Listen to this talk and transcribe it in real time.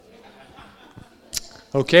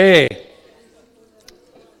Okay.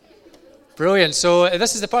 Brilliant. So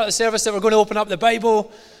this is the part of the service that we're going to open up the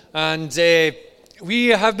Bible, and we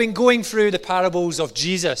have been going through the parables of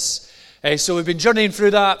Jesus. So we've been journeying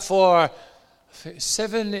through that for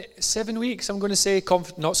seven weeks, I'm going to say,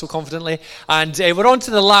 not so confidently. And we're on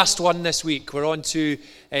to the last one this week. We're on to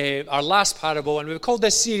our last parable, and we've called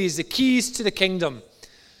this series The Keys to the Kingdom.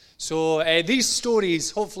 So these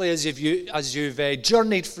stories, hopefully as you've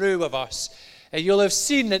journeyed through with us, you'll have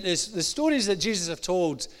seen that the stories that Jesus had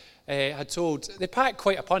told, they pack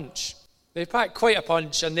quite a punch. They pack quite a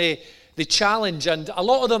punch, and they challenge. And a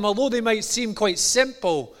lot of them, although they might seem quite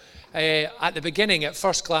simple at the beginning, at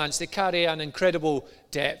first glance, they carry an incredible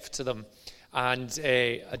depth to them, and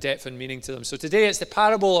a depth and meaning to them. So today it's the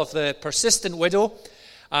parable of the persistent widow,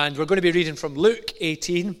 and we're going to be reading from Luke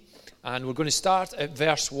 18, and we're going to start at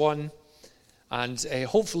verse 1, and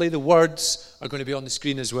hopefully the words are going to be on the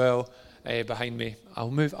screen as well. Behind me.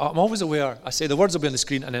 I'm always aware, I say the words will be on the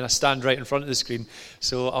screen and then I stand right in front of the screen.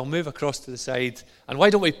 So I'll move across to the side. And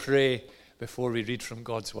why don't we pray before we read from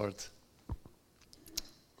God's word?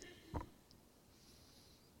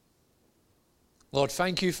 Lord,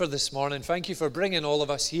 thank you for this morning. Thank you for bringing all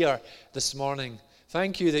of us here this morning.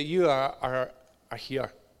 Thank you that you are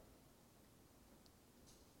here.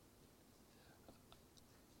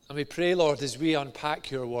 And we pray, Lord, as we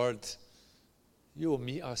unpack your word, you will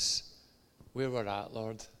meet us where we're at,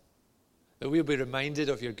 Lord. That we'll be reminded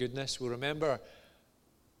of your goodness. We'll remember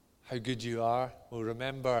how good you are. We'll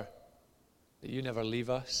remember that you never leave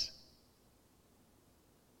us.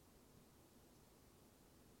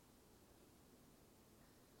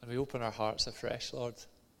 And we open our hearts afresh, Lord.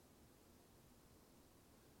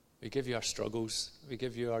 We give you our struggles. We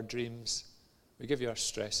give you our dreams. We give you our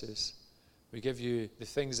stresses. We give you the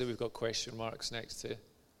things that we've got question marks next to.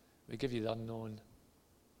 We give you the unknown.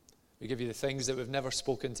 We give you the things that we've never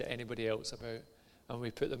spoken to anybody else about, and we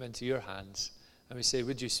put them into your hands. And we say,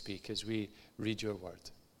 would you speak as we read your word?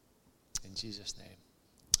 In Jesus' name,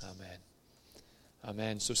 amen.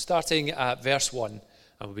 Amen. So starting at verse 1, and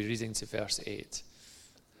we'll be reading to verse 8.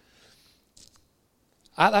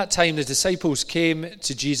 At that time, the disciples came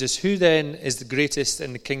to Jesus. Who then is the greatest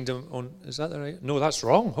in the kingdom? Is that right? No, that's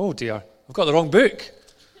wrong. Oh dear, I've got the wrong book.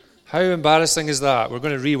 How embarrassing is that? We're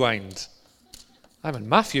going to rewind. I'm in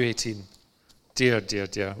Matthew 18. Dear, dear,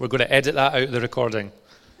 dear. We're going to edit that out of the recording.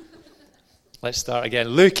 Let's start again.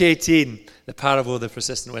 Luke 18, the parable of the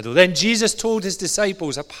persistent widow. Then Jesus told his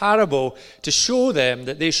disciples a parable to show them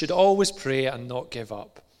that they should always pray and not give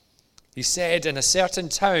up. He said, in a certain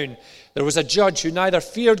town, there was a judge who neither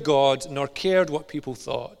feared God nor cared what people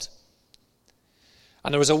thought.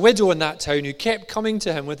 And there was a widow in that town who kept coming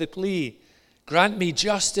to him with the plea, grant me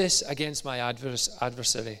justice against my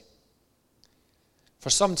adversary. For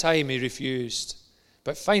some time he refused,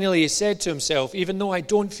 but finally he said to himself, even though I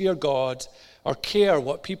don't fear God or care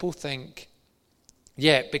what people think,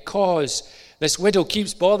 yet because this widow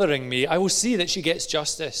keeps bothering me, I will see that she gets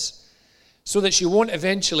justice, so that she won't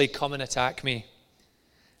eventually come and attack me.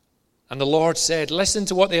 And the Lord said, listen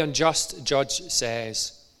to what the unjust judge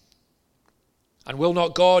says. And will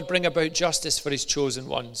not God bring about justice for his chosen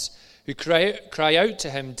ones, who cry out to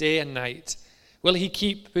him day and night? Will he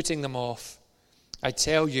keep putting them off? I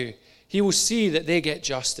tell you, he will see that they get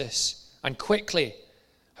justice, and quickly.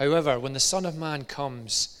 However, when the Son of Man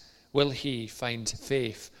comes, will he find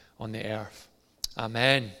faith on the earth?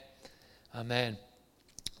 Amen. Amen.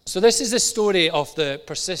 So this is the story of the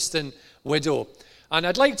persistent widow. And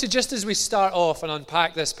I'd like to, just as we start off and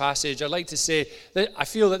unpack this passage, I'd like to say that I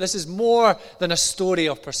feel that this is more than a story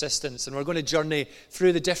of persistence, and we're going to journey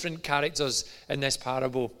through the different characters in this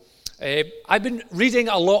parable. I've been reading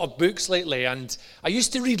a lot of books lately, and I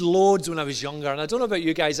used to read loads when I was younger, and I don't know about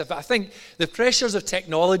you guys, but I think the pressures of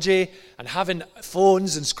technology and having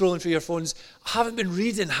phones and scrolling through your phones, I haven't been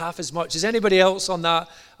reading half as much. Is anybody else on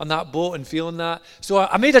that boat and feeling that? So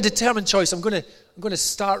I made a determined choice. I'm going to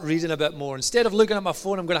start reading a bit more. Instead of looking at my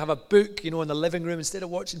phone, I'm going to have a book, in the living room. Instead of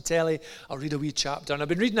watching telly, I'll read a wee chapter. And I've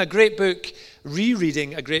been reading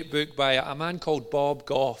rereading a great book by a man called Bob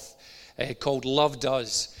Goff, called Love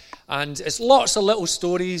Does. And it's lots of little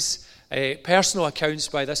stories, personal accounts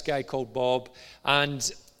by this guy called Bob, and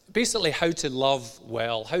basically how to love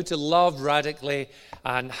well, how to love radically,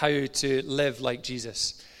 and how to live like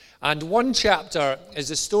Jesus. And one chapter is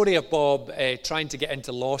the story of Bob trying to get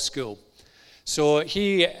into law school. So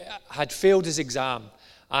he had failed his exam.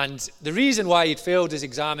 And the reason why he'd failed his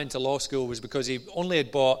exam into law school was because he only had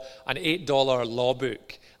bought an $8 law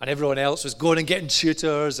book. And everyone else was going and getting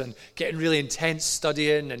tutors and getting really intense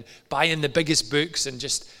studying and buying the biggest books and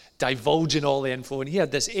just divulging all the info. And he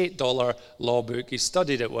had this $8 law book. He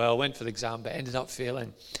studied it well, went for the exam, but ended up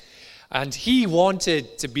failing. And he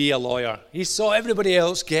wanted to be a lawyer. He saw everybody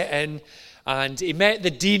else get in, and he met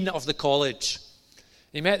the dean of the college.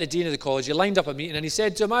 He lined up a meeting, and he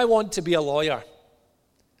said to him, I want to be a lawyer.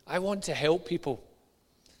 I want to help people.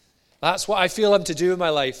 That's what I feel I'm to do in my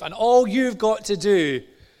life. And all you've got to do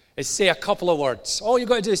is say a couple of words. All you've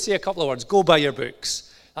got to do is say a couple of words. Go buy your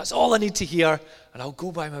books. That's all I need to hear, and I'll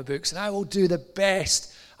go buy my books, and I will do the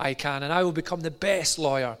best I can, and I will become the best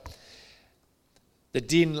lawyer. The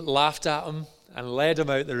dean laughed at him and led him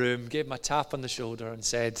out the room, gave him a tap on the shoulder and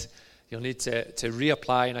said, you'll need to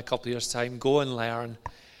reapply in a couple of years' time, go and learn.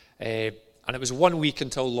 And it was 1 week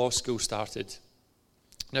until law school started.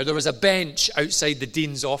 Now, there was a bench outside the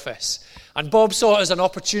dean's office, and Bob saw it as an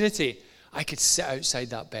opportunity. I could sit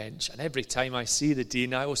outside that bench, and every time I see the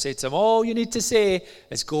dean, I will say to him, all you need to say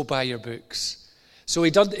is go buy your books. So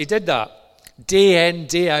he did that. Day in,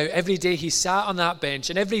 day out, every day he sat on that bench,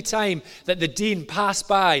 and every time that the dean passed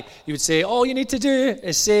by, he would say, all you need to do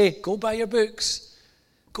is say, go buy your books.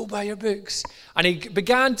 Go buy your books. And he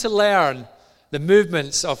began to learn the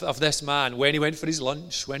movements of this man, when he went for his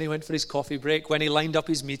lunch, when he went for his coffee break, when he lined up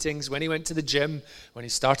his meetings, when he went to the gym, when he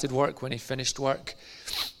started work, when he finished work.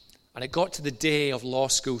 And it got to the day of law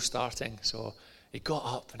school starting. So he got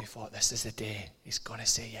up and he thought, this is the day. He's going to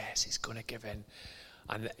say yes. He's going to give in.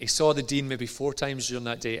 And he saw the dean maybe 4 times during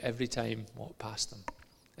that day, every time he walked past him.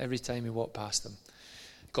 Every time he walked past him.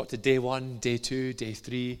 Got to day 1, day 2, day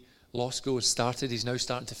 3. Law school has started. He's now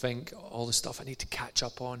starting to think, all the stuff I need to catch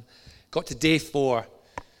up on. Got to day 4.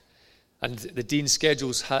 And the dean's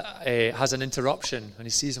schedules has an interruption. And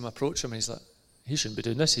he sees him approach him. And he's like, he shouldn't be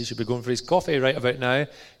doing this. He should be going for his coffee right about now.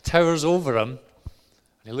 Towers over him. And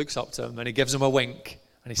he looks up to him and he gives him a wink.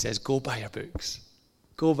 And he says, go buy your books.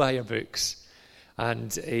 Go buy your books.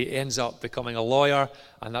 And he ends up becoming a lawyer,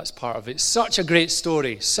 and that's part of it. Such a great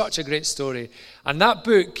story, such a great story. And that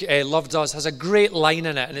book, Love Does, has a great line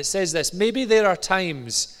in it, and it says this: maybe there are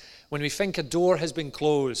times when we think a door has been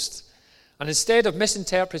closed, and instead of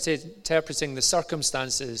misinterpreting the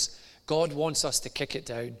circumstances, God wants us to kick it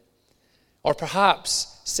down. Or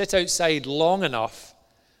perhaps sit outside long enough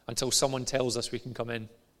until someone tells us we can come in.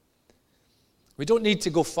 We don't need to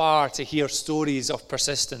go far to hear stories of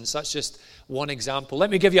persistence. That's just one example. Let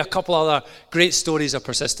me give you a couple other great stories of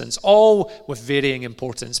persistence, all with varying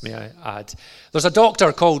importance, may I add. There's a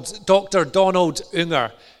doctor called Dr. Donald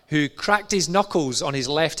Unger who cracked his knuckles on his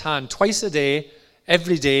left hand twice a day,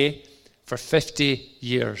 every day, for 50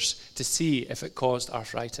 years to see if it caused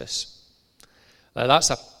arthritis. Now, that's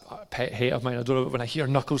a pet hate of mine. I don't know, when I hear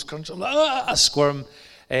knuckles crunch, I'm like, I squirm.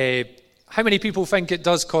 How many people think it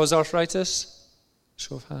does cause arthritis?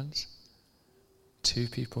 Show of hands. 2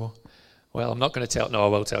 people. Well, I'm not going to tell. No, I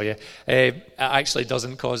will tell you. It actually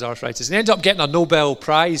doesn't cause arthritis. And he ended up getting a Nobel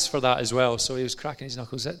Prize for that as well. So he was cracking his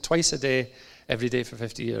knuckles twice a day, every day for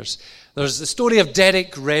 50 years. There's the story of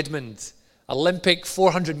Derek Redmond, Olympic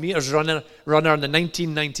 400 meters runner in the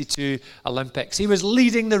 1992 Olympics. He was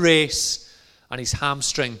leading the race and his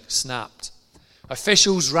hamstring snapped.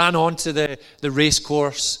 Officials ran onto the race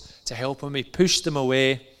course to help him. He pushed them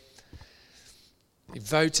away. He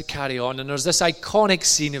vowed to carry on, and there's this iconic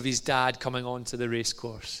scene of his dad coming onto the race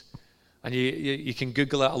course. And you can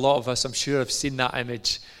Google it. A lot of us, I'm sure, have seen that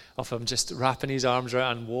image of him just wrapping his arms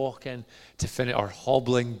around and walking to finish, or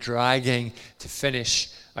hobbling, dragging to finish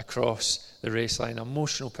across the race line.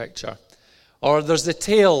 Emotional picture. Or there's the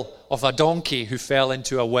tale of a donkey who fell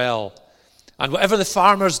into a well. And whatever the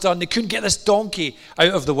farmer's done, they couldn't get this donkey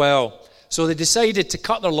out of the well. So they decided to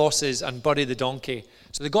cut their losses and bury the donkey.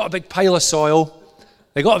 So they got a big pile of soil.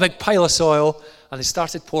 And they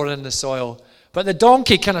started pouring in the soil. But the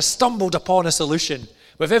donkey kind of stumbled upon a solution.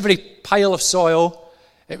 With every pile of soil,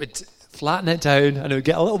 it would flatten it down, and it would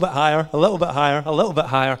get a little bit higher, a little bit higher, a little bit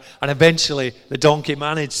higher, and eventually the donkey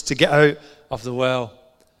managed to get out of the well.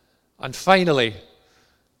 And finally,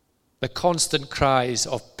 the constant cries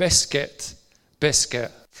of biscuit,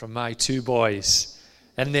 biscuit from my 2 boys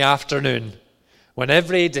in the afternoon, when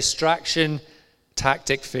every distraction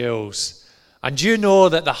tactic fails. And you know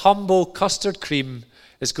that the humble custard cream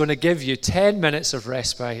is going to give you 10 minutes of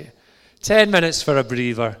respite, 10 minutes for a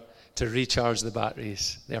breather to recharge the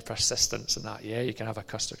batteries. Their persistence in that. Yeah, you can have a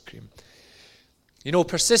custard cream. You know,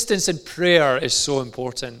 persistence in prayer is so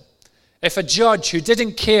important. If a judge who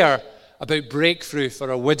didn't care about breakthrough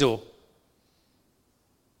for a widow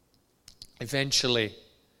eventually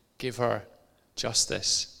gave her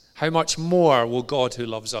justice, how much more will God who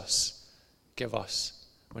loves us give us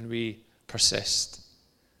when we persist?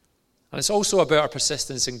 And it's also about our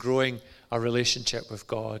persistence in growing our relationship with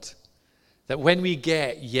God. That when we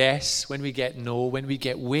get yes, when we get no, when we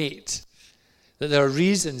get wait, that there are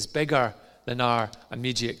reasons bigger than our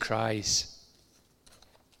immediate cries.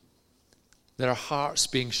 There are hearts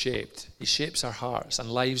being shaped. He shapes our hearts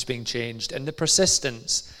and lives being changed in the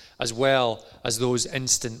persistence as well as those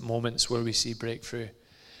instant moments where we see breakthrough.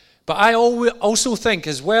 But I also think,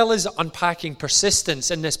 as well as unpacking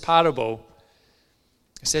persistence in this parable,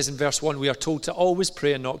 it says in verse 1, we are told to always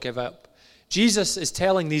pray and not give up. Jesus is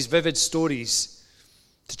telling these vivid stories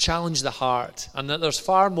to challenge the heart, and that there's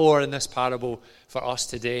far more in this parable for us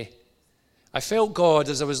today. I felt God,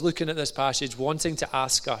 as I was looking at this passage, wanting to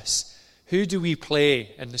ask us, who do we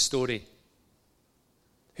play in the story?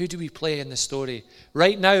 Who do we play in the story?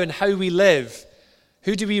 Right now in how we live,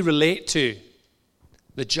 who do we relate to?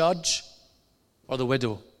 The judge or the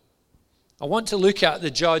widow? I want to look at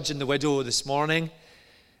the judge and the widow this morning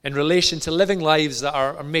in relation to living lives that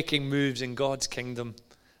are making moves in God's kingdom,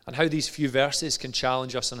 and how these few verses can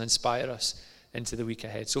challenge us and inspire us into the week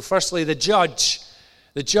ahead. So firstly, the judge.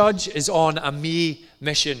 The judge is on a me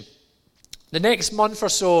mission. The next month or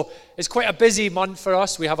so is quite a busy month for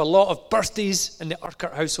us. We have a lot of birthdays in the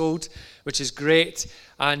Urquhart household, which is great.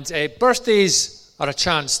 And birthdays are a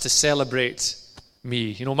chance to celebrate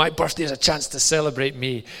me. You know, my birthday is a chance to celebrate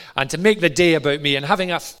me and to make the day about me.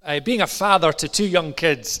 And being a father to 2 young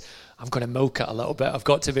kids, I'm going to milk it a little bit, I've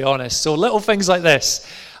got to be honest. So little things like this,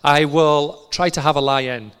 I will try to have a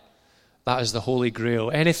lie-in. That is the Holy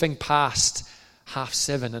Grail. Anything past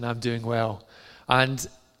 7:30 and I'm doing well. And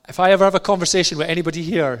if I ever have a conversation with anybody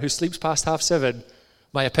here who sleeps past 7:30,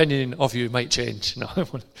 my opinion of you might change. No,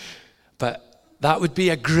 but that would be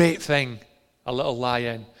a great thing, a little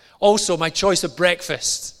lie-in. Also, my choice of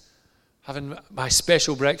breakfast. Having my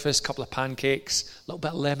special breakfast, a couple of pancakes, a little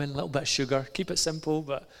bit of lemon, a little bit of sugar. Keep it simple,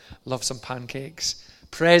 but love some pancakes.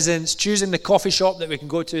 Presents, choosing the coffee shop that we can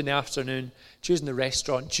go to in the afternoon, choosing the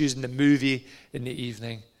restaurant, choosing the movie in the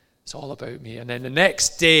evening. It's all about me. And then the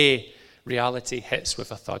next day, reality hits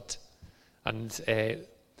with a thud. And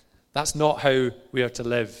that's not how we are to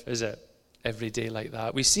live, is it? Every day like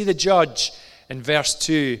that. We see the judge in verse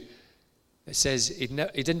 2. It says he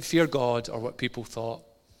didn't fear God or what people thought.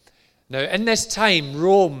 Now, in this time,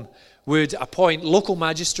 Rome would appoint local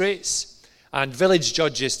magistrates and village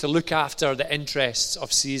judges to look after the interests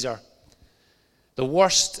of Caesar. The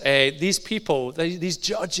worst, these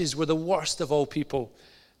judges were the worst of all people.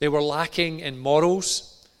 They were lacking in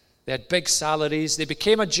morals. They had big salaries. They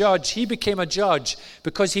became a judge. He became a judge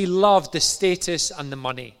because he loved the status and the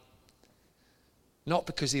money, not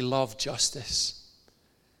because he loved justice.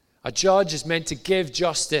 A judge is meant to give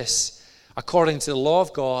justice according to the law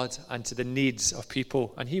of God and to the needs of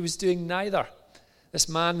people. And he was doing neither. This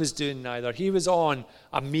man was doing neither. He was on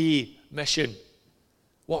a me mission.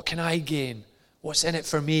 What can I gain? What's in it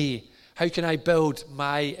for me? How can I build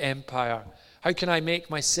my empire? How can I make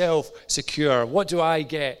myself secure? What do I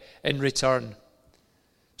get in return?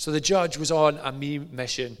 So the judge was on a me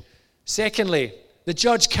mission. Secondly, the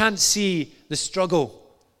judge can't see the struggle.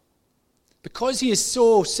 Because he is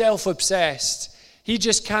so self-obsessed, he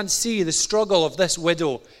just can't see the struggle of this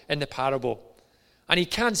widow in the parable. And he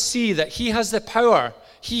can't see that he has the power.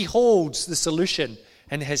 He holds the solution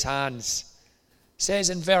in his hands. It says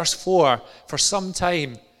in verse 4, for some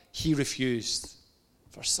time he refused.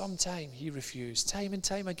 For some time he refused. Time and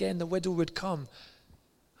time again the widow would come,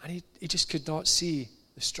 and he just could not see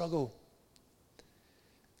the struggle.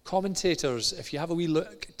 Commentators, if you have a wee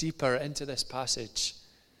look deeper into this passage,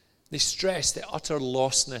 they stress the utter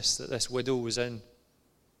lostness that this widow was in.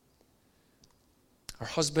 Her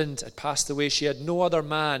husband had passed away. She had no other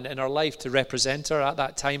man in her life to represent her. At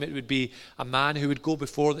that time, it would be a man who would go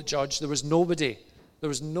before the judge. There was nobody. There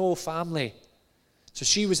was no family. So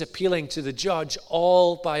she was appealing to the judge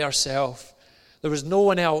all by herself. There was no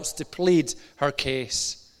one else to plead her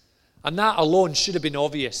case. And that alone should have been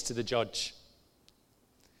obvious to the judge.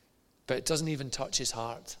 But it doesn't even touch his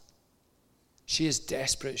heart. She is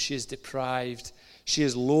desperate. She is deprived. She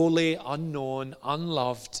is lowly, unknown,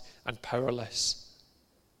 unloved, and powerless.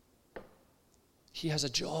 He has a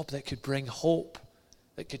job that could bring hope,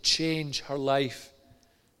 that could change her life,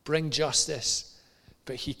 bring justice,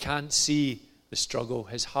 but he can't see the struggle.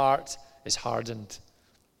 His heart is hardened.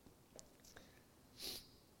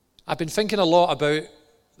 I've been thinking a lot about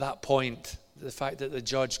that point, the fact that the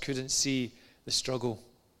judge couldn't see the struggle.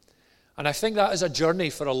 And I think that is a journey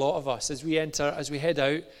for a lot of us as we head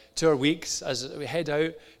out to our weeks, as we head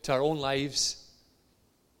out to our own lives,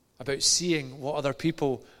 about seeing what other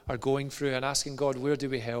people are going through and asking God, where do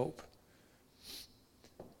we help?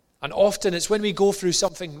 And often it's when we go through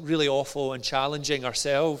something really awful and challenging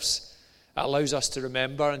ourselves It allows us to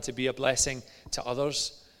remember and to be a blessing to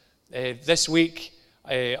others. This week,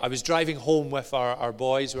 I was driving home with our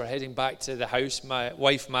boys. We were heading back to the house. My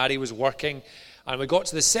wife, Mary, was working. And we got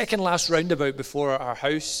to the second last roundabout before our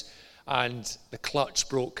house, and the clutch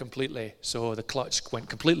broke completely. So the clutch went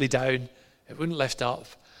completely down. It wouldn't lift up.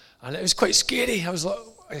 And it was quite scary. I was like,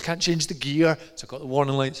 I can't change the gear. So I got the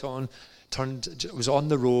warning lights on, it was on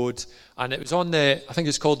the road. And it was on I think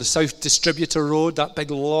it's called the South Distributor Road, that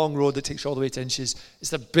big long road that takes you all the way to Inches.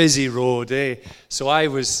 It's a busy road, eh? So I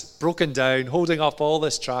was broken down, holding up all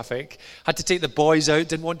this traffic. Had to take the boys out,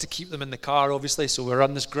 didn't want to keep them in the car, obviously, so we were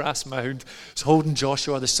on this grass mound. I was holding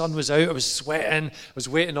Joshua, the sun was out, I was sweating. I was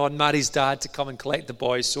waiting on Mary's dad to come and collect the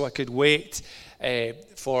boys so I could wait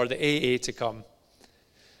for the AA to come.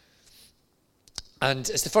 And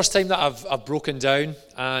it's the first time that I've broken down,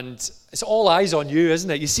 and it's all eyes on you,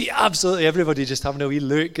 isn't it? You see absolutely everybody just having a wee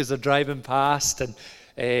look as they're driving past.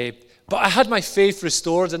 But I had my faith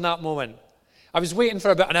restored in that moment. I was waiting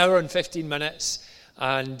for about an hour and 15 minutes,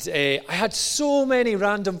 and I had so many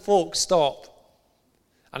random folks stop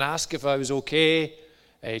and ask if I was okay,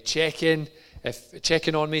 checking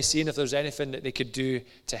on me, seeing if there's anything that they could do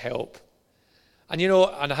to help. And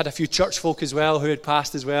and I had a few church folk as well who had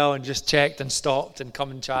passed as well and just checked and stopped and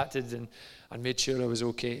come and chatted and made sure I was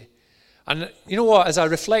okay. And you know what, as I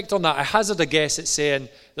reflect on that, I hazard a guess at saying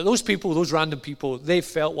that those people, those random people, they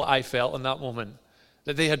felt what I felt in that moment.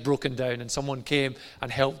 That they had broken down and someone came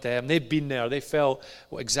and helped them. They'd been there. They felt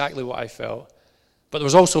exactly what I felt. But there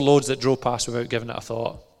was also loads that drove past without giving it a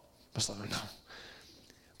thought. I was like, no.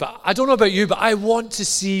 But I don't know about you, but I want to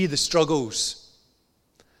see the struggles.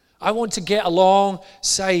 I want to get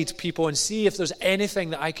alongside people and see if there's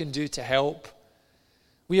anything that I can do to help.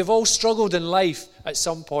 We have all struggled in life at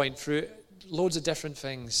some point through loads of different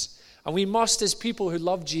things. And we must, as people who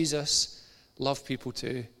love Jesus, love people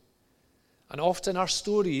too. And often our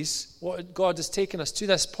stories, what God has taken us to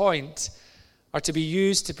this point, are to be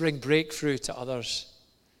used to bring breakthrough to others,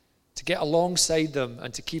 to get alongside them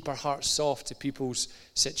and to keep our hearts soft to people's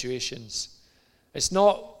situations. It's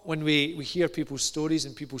not when we hear people's stories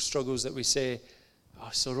and people's struggles that we say, oh,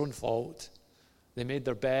 it's their own fault. They made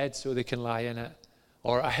their bed so they can lie in it.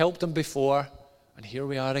 Or I helped them before and here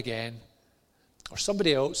we are again. Or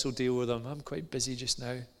somebody else will deal with them. I'm quite busy just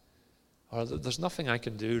now. Or there's nothing I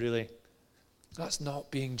can do really. That's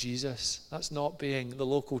not being Jesus. That's not being the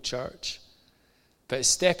local church. But it's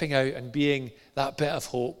stepping out and being that bit of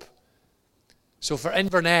hope. So for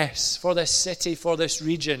Inverness, for this city, for this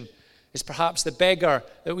region, it's perhaps the beggar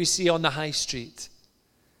that we see on the high street.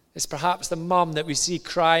 It's perhaps the mum that we see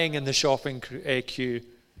crying in the shopping queue.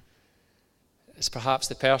 It's perhaps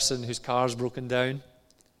the person whose car's broken down.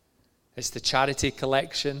 It's the charity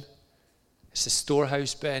collection. It's the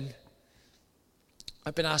storehouse bin.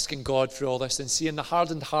 I've been asking God through all this and seeing the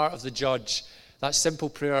hardened heart of the judge, that simple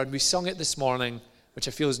prayer, and we sung it this morning, which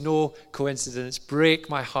I feel is no coincidence. Break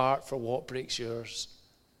my heart for what breaks yours.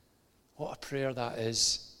 What a prayer that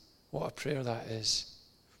is. What a prayer that is.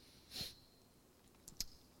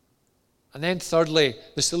 And then thirdly,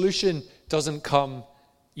 the solution doesn't come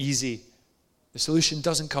easy. The solution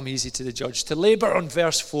doesn't come easy to the judge. To labor on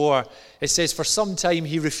verse 4, it says, for some time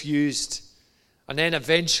he refused. And then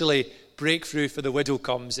eventually breakthrough for the widow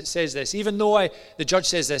comes. It says this, the judge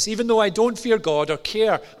says this, even though I don't fear God or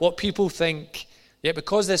care what people think, yet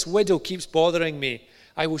because this widow keeps bothering me,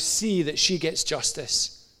 I will see that she gets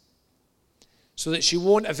justice, so that she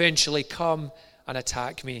won't eventually come and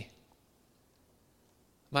attack me.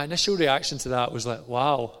 My initial reaction to that was like,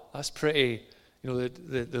 wow, that's pretty,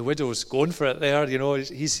 the widow's going for it there,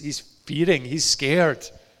 he's fearing, he's scared.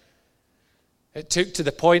 It took to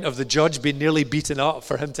the point of the judge being nearly beaten up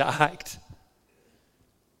for him to act.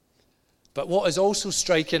 But what is also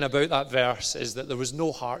striking about that verse is that there was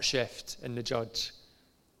no heart shift in the judge.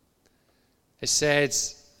 It said,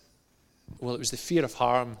 it was the fear of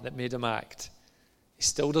harm that made him act. He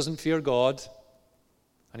still doesn't fear God,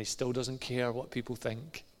 and he still doesn't care what people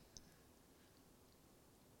think.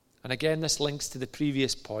 And again, this links to the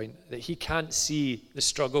previous point, that he can't see the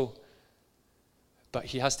struggle, but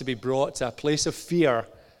he has to be brought to a place of fear,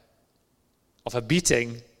 of a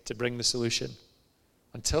beating, to bring the solution.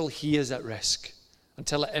 Until he is at risk,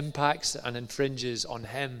 until it impacts and infringes on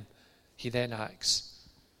him, he then acts.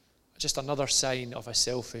 Just another sign of a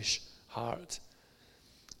selfish heart.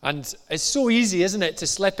 And it's so easy, isn't it, to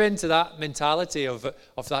slip into that mentality of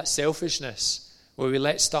that selfishness, where we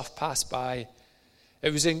let stuff pass by.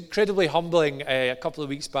 It was incredibly humbling a couple of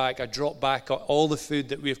weeks back. I dropped back all the food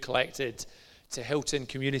that we've collected to Hilton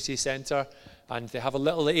Community Centre, and they have a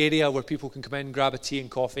little area where people can come in, grab a tea and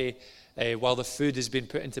coffee, while the food has been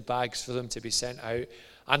put into bags for them to be sent out.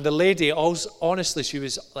 And the lady, honestly, she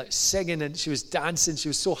was like singing and she was dancing. She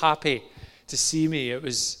was so happy to see me.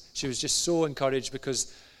 She was just so encouraged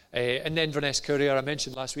because in the Inverness Courier, I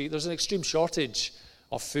mentioned last week, there's an extreme shortage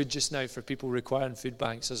of food just now for people requiring food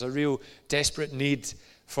banks. There's a real desperate need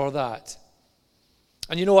for that.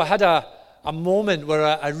 And you know, I had a moment where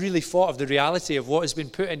I really thought of the reality of what has been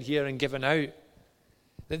put in here and given out.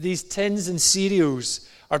 That these tins and cereals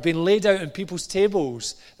are being laid out on people's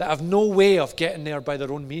tables that have no way of getting there by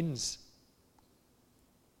their own means.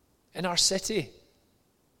 In our city.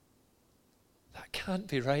 That can't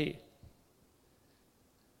be right.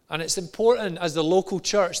 And it's important as the local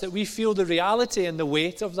church that we feel the reality and the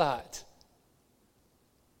weight of that.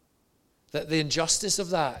 That the injustice of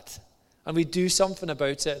that. And we do something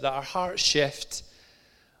about it, that our hearts shift.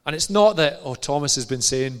 And it's not that, Thomas has been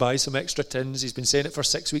saying, buy some extra tins. He's been saying it for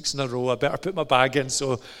 6 weeks in a row. I better put my bag in,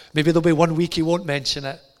 so maybe there'll be 1 week he won't mention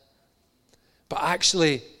it. But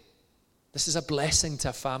actually, this is a blessing to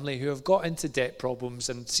a family who have got into debt problems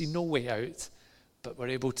and see no way out, but we're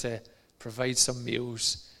able to provide some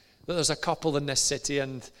meals. That there's a couple in this city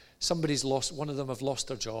and one of them have lost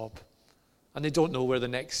their job, and they don't know where the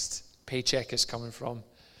next paycheck is coming from.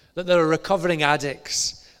 That there are recovering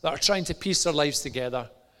addicts that are trying to piece their lives together,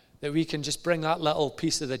 that we can just bring that little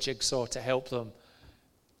piece of the jigsaw to help them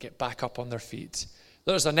get back up on their feet.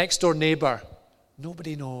 There's a next door neighbour,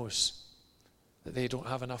 nobody knows that they don't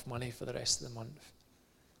have enough money for the rest of the month.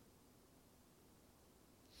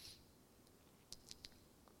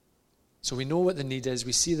 So we know what the need is,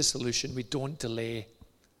 we see the solution, we don't delay.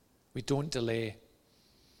 We don't delay.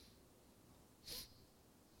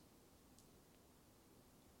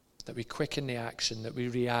 That we quicken the action, that we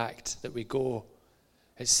react, that we go.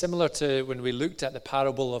 It's similar to when we looked at the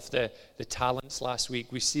parable of the talents last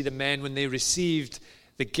week. We see the men, when they received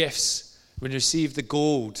the gifts, when they received the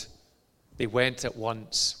gold, they went at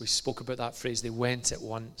once. We spoke about that phrase, they went at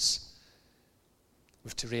once. We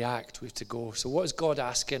have to react, we have to go. So what is God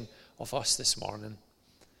asking of us this morning?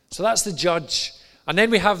 So that's the judge. And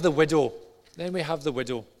then we have the widow.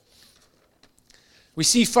 We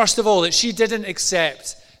see, first of all, that she didn't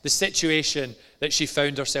accept the situation that she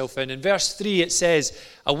found herself in. In verse 3 it says,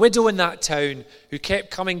 a widow in that town who kept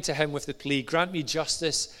coming to him with the plea, grant me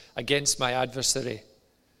justice against my adversary.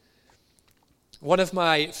 One of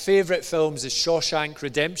my favourite films is Shawshank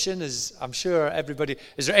Redemption. I'm sure everybody...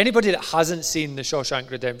 Is there anybody that hasn't seen the Shawshank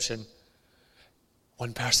Redemption?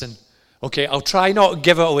 One person. Okay, I'll try not to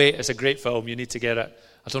give it away. It's a great film. You need to get it.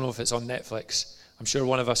 I don't know if it's on Netflix. I'm sure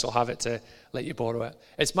one of us will have it to let you borrow it.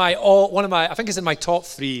 It's I think it's in my top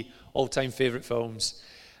 3 all-time favourite films.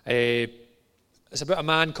 It's about a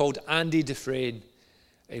man called Andy Dufresne,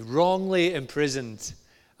 wrongly imprisoned,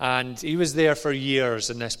 and he was there for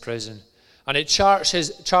years in this prison. And it charts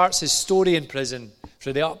his story in prison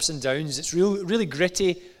through the ups and downs. It's really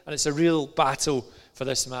gritty, and it's a real battle for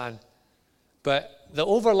this man. But the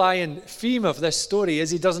overlying theme of this story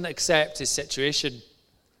is he doesn't accept his situation.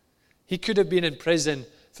 He could have been in prison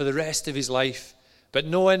for the rest of his life, but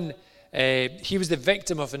knowing he was the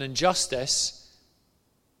victim of an injustice,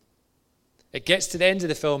 it gets to the end of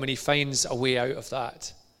the film and he finds a way out of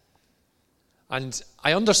that. And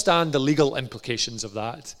I understand the legal implications of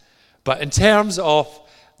that, but in terms of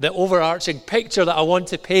the overarching picture that I want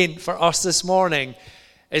to paint for us this morning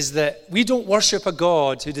is that we don't worship a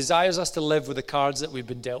God who desires us to live with the cards that we've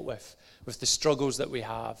been dealt with the struggles that we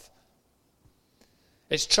have.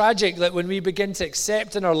 It's tragic that when we begin to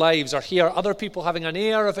accept in our lives or hear other people having an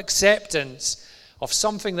air of acceptance of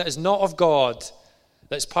something that is not of God,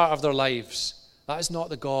 that's part of their lives, that is not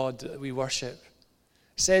the God that we worship.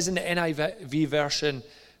 It says in the NIV version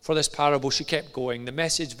for this parable, she kept going. The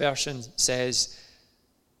Message version says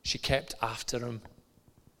she kept after him.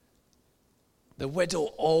 The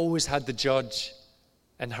widow always had the judge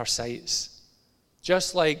in her sights.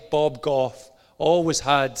 Just like Bob Goff always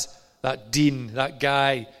had that dean, that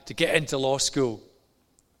guy, to get into law school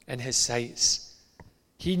in his sights.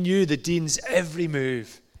 He knew the dean's every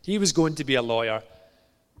move. He was going to be a lawyer.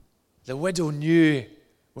 The widow knew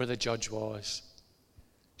where the judge was.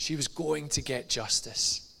 She was going to get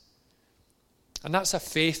justice. And that's a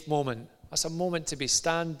faith moment. That's a moment to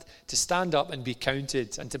stand up and be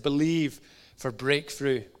counted and to believe for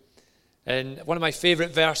breakthrough. And one of my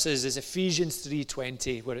favorite verses is Ephesians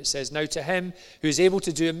 3:20, where it says, now to him who is able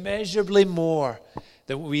to do immeasurably more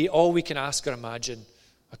than all we can ask or imagine,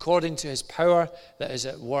 according to his power that is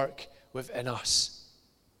at work within us.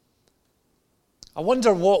 I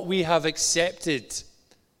wonder what we have accepted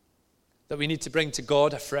that we need to bring to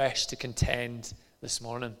God afresh to contend this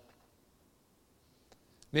morning.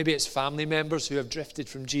 Maybe it's family members who have drifted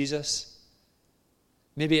from Jesus.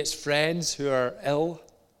 Maybe it's friends who are ill.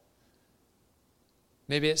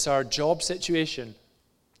 Maybe it's our job situation.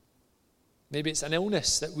 Maybe it's an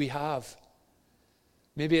illness that we have.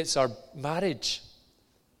 Maybe it's our marriage.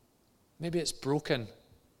 Maybe it's broken.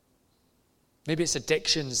 Maybe it's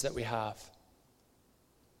addictions that we have.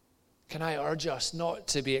 Can I urge us not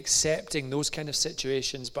to be accepting those kind of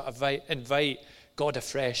situations, but invite God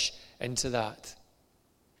afresh into that?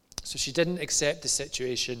 So she didn't accept the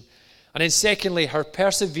situation. And then secondly, her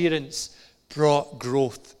perseverance brought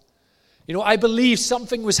growth. You know, I believe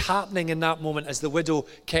something was happening in that moment as the widow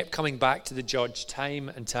kept coming back to the judge time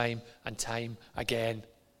and time and time again.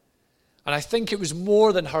 And I think it was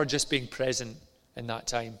more than her just being present in that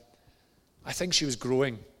time. I think she was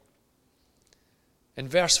growing. In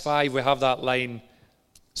verse 5, we have that line,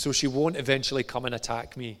 so she won't eventually come and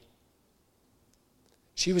attack me.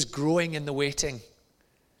 She was growing in the waiting.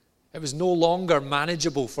 It was no longer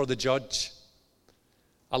manageable for the judge.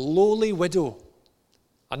 A lowly widow,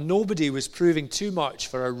 a nobody, was proving too much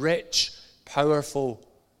for a rich, powerful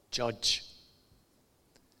judge.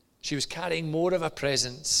 She was carrying more of a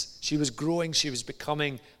presence. She was growing. She was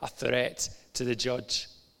becoming a threat to the judge.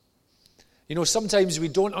 You know, sometimes we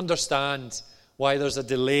don't understand why there's a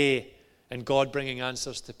delay in God bringing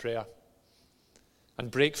answers to prayer and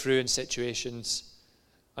breakthrough in situations.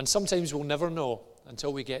 And sometimes we'll never know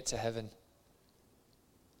until we get to heaven.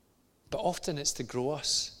 But often it's to grow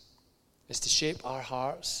us. It's to shape our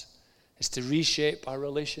hearts. It's to reshape our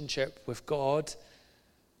relationship with God.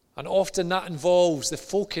 And often that involves the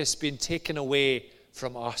focus being taken away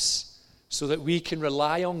from us so that we can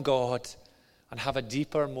rely on God and have a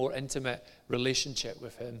deeper, more intimate relationship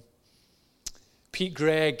with Him. Pete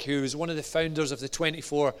Greig, who is one of the founders of the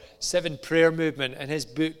 24/7 prayer movement, in his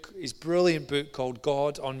brilliant book called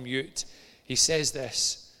God on Mute, he says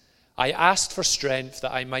this: I asked for strength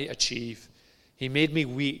that I might achieve. He made me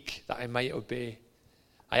weak that I might obey.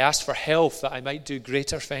 I asked for health that I might do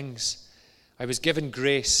greater things. I was given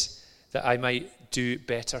grace that I might do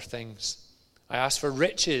better things. I asked for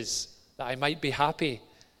riches that I might be happy.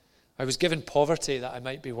 I was given poverty that I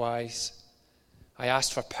might be wise. I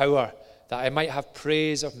asked for power that I might have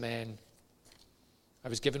praise of men. I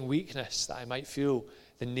was given weakness that I might feel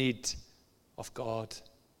the need of God.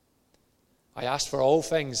 I asked for all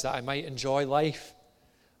things that I might enjoy life.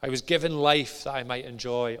 I was given life that I might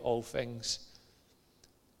enjoy all things.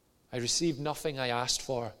 I received nothing I asked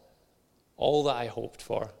for, all that I hoped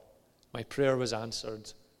for. My prayer was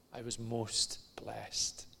answered. I was most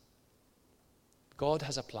blessed. God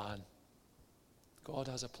has a plan. God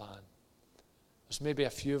has a plan. There's maybe a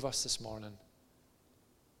few of us this morning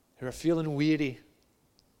who are feeling weary,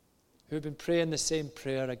 who have been praying the same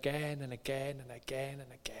prayer again and again and again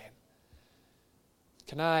and again.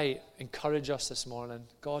 Can I encourage us this morning?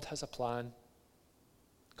 God has a plan.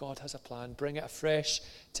 God has a plan. Bring it afresh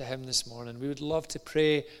to Him this morning. We would love to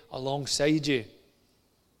pray alongside you.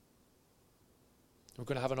 We're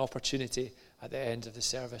going to have an opportunity at the end of the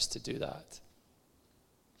service to do that.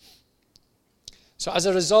 So as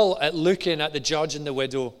a result, at looking at the judge and the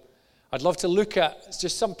widow, I'd love to look at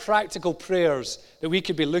just some practical prayers that we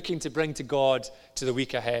could be looking to bring to God to the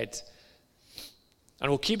week ahead.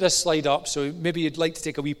 And we'll keep this slide up, so maybe you'd like to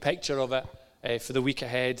take a wee picture of it for the week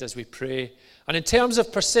ahead as we pray. And in terms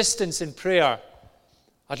of persistence in prayer,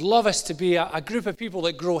 I'd love us to be a group of people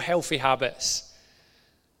that grow healthy habits.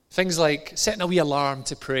 Things like setting a wee alarm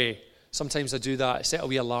to pray. Sometimes I do that. I set a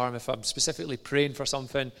wee alarm if I'm specifically praying for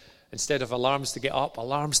something. Instead of alarms to get up,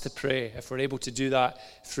 alarms to pray, if we're able to do that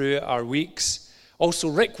through our weeks. Also,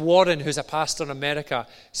 Rick Warren, who's a pastor in America,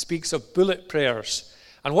 speaks of bullet prayers.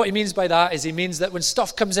 And what he means by that is he means that when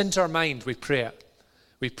stuff comes into our mind, we pray it.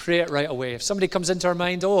 We pray it right away. If somebody comes into our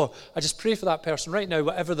mind, I just pray for that person right now,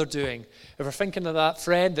 whatever they're doing. If we're thinking of that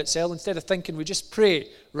friend that's ill, instead of thinking, we just pray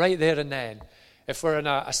right there and then. If we're in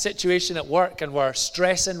a situation at work and we're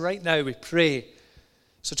stressing right now, we pray.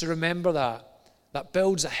 So to remember that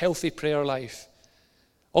builds a healthy prayer life.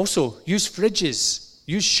 Also, use fridges,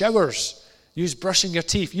 use showers, use brushing your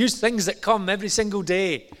teeth, use things that come every single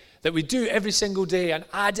day, that we do every single day, and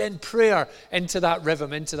add in prayer into that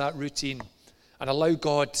rhythm, into that routine, and allow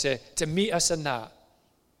God to meet us in that.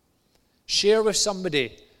 Share with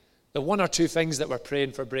somebody the one or two things that we're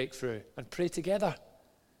praying for breakthrough, and pray together.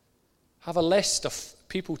 Have a list of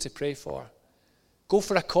people to pray for. Go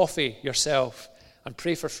for a coffee yourself and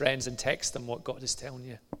pray for friends and text them what God is telling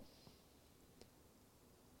you.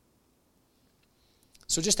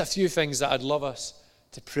 So just a few things that I'd love us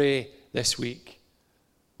to pray this week.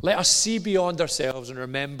 Let us see beyond ourselves and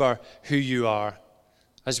remember who you are.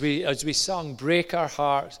 As we sung, break our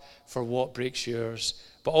heart for what breaks yours,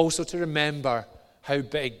 but also to remember how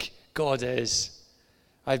big God is.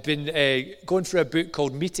 I've been going through a book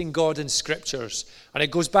called Meeting God in Scriptures, and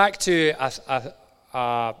it goes back to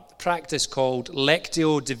a practice called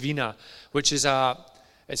Lectio Divina, which is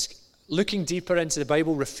it's looking deeper into the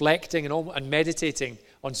Bible, reflecting and meditating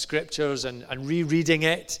on Scriptures and rereading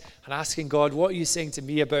it and asking God, what are you saying to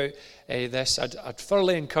me about this? I'd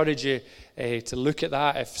thoroughly encourage you to look at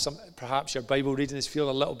that if perhaps your Bible reading is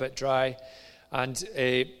feeling a little bit dry. And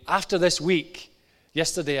after this week,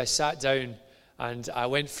 yesterday I sat down and I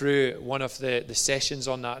went through one of the sessions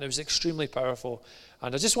on that, and it was extremely powerful.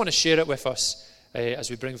 And I just want to share it with us as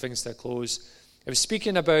we bring things to a close. It was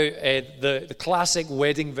speaking about the classic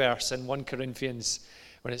wedding verse in 1 Corinthians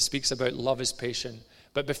when it speaks about love is patient.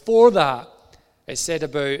 But before that, it said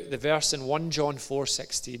about the verse in 1 John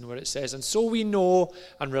 4:16 where it says, and so we know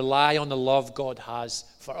and rely on the love God has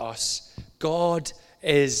for us. God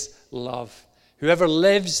is love. Whoever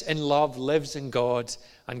lives in love lives in God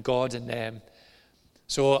and God in them.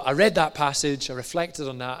 So I read that passage, I reflected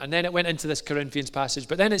on that, and then it went into this Corinthians passage.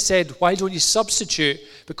 But then it said, why don't you substitute,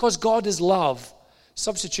 because God is love,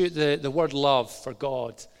 substitute the word love for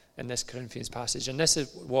God in this Corinthians passage. And this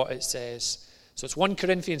is what it says. So it's 1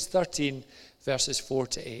 Corinthians 13, verses 4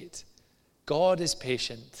 to 8. God is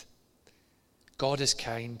patient. God is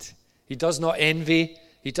kind. He does not envy.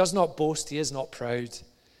 He does not boast. He is not proud.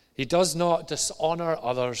 He does not dishonor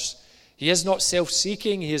others. He is not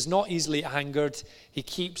self-seeking. He is not easily angered. He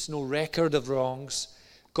keeps no record of wrongs.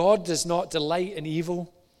 God does not delight in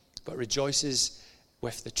evil, but rejoices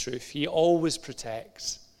with the truth. He always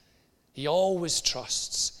protects. He always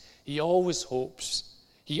trusts. He always hopes.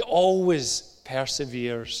 He always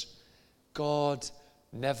perseveres. God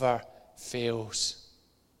never fails.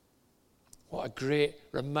 What a great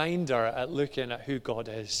reminder at looking at who God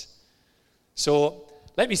is. So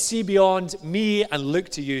let me see beyond me and look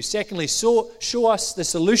to you. Secondly, show us the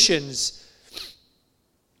solutions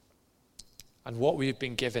and what we've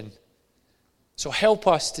been given. So help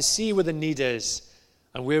us to see where the need is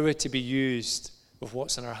and where we're to be used with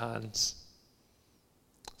what's in our hands.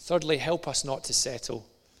 Thirdly, help us not to settle.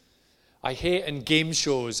 I hate in game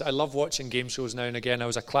shows. I love watching game shows now and again. I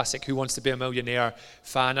was a classic Who Wants to Be a Millionaire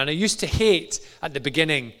fan, and I used to hate at the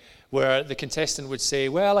beginning where the contestant would say,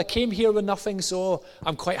 well, I came here with nothing, so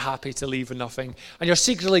I'm quite happy to leave with nothing. And you're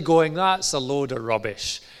secretly going, that's a load of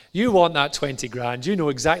rubbish. You want that 20 grand. You know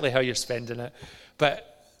exactly how you're spending it.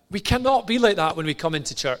 But we cannot be like that when we come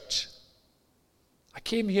into church. I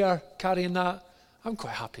came here carrying that. I'm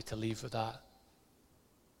quite happy to leave with that.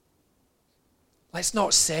 Let's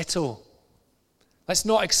not settle. Let's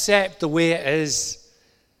not accept the way it is.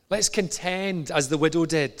 Let's contend as the widow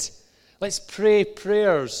did. Let's pray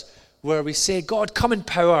prayers where we say, God, come in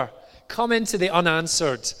power. Come into the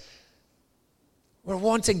unanswered. We're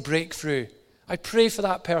wanting breakthrough. I pray for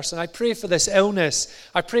that person. I pray for this illness.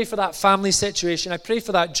 I pray for that family situation. I pray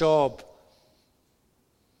for that job.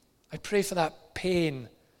 I pray for that pain.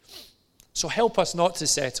 So help us not to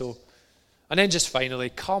settle. And then just finally,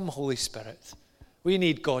 come Holy Spirit. We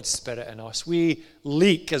need God's Spirit in us. We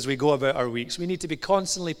leak as we go about our weeks. We need to be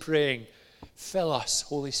constantly praying, fill us,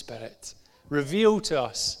 Holy Spirit. Reveal to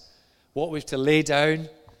us what we've to lay down,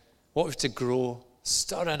 what we've to grow.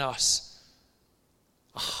 Stir in us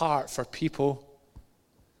a heart for people.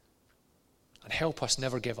 And help us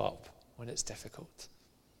never give up when it's difficult.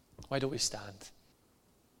 Why don't we stand?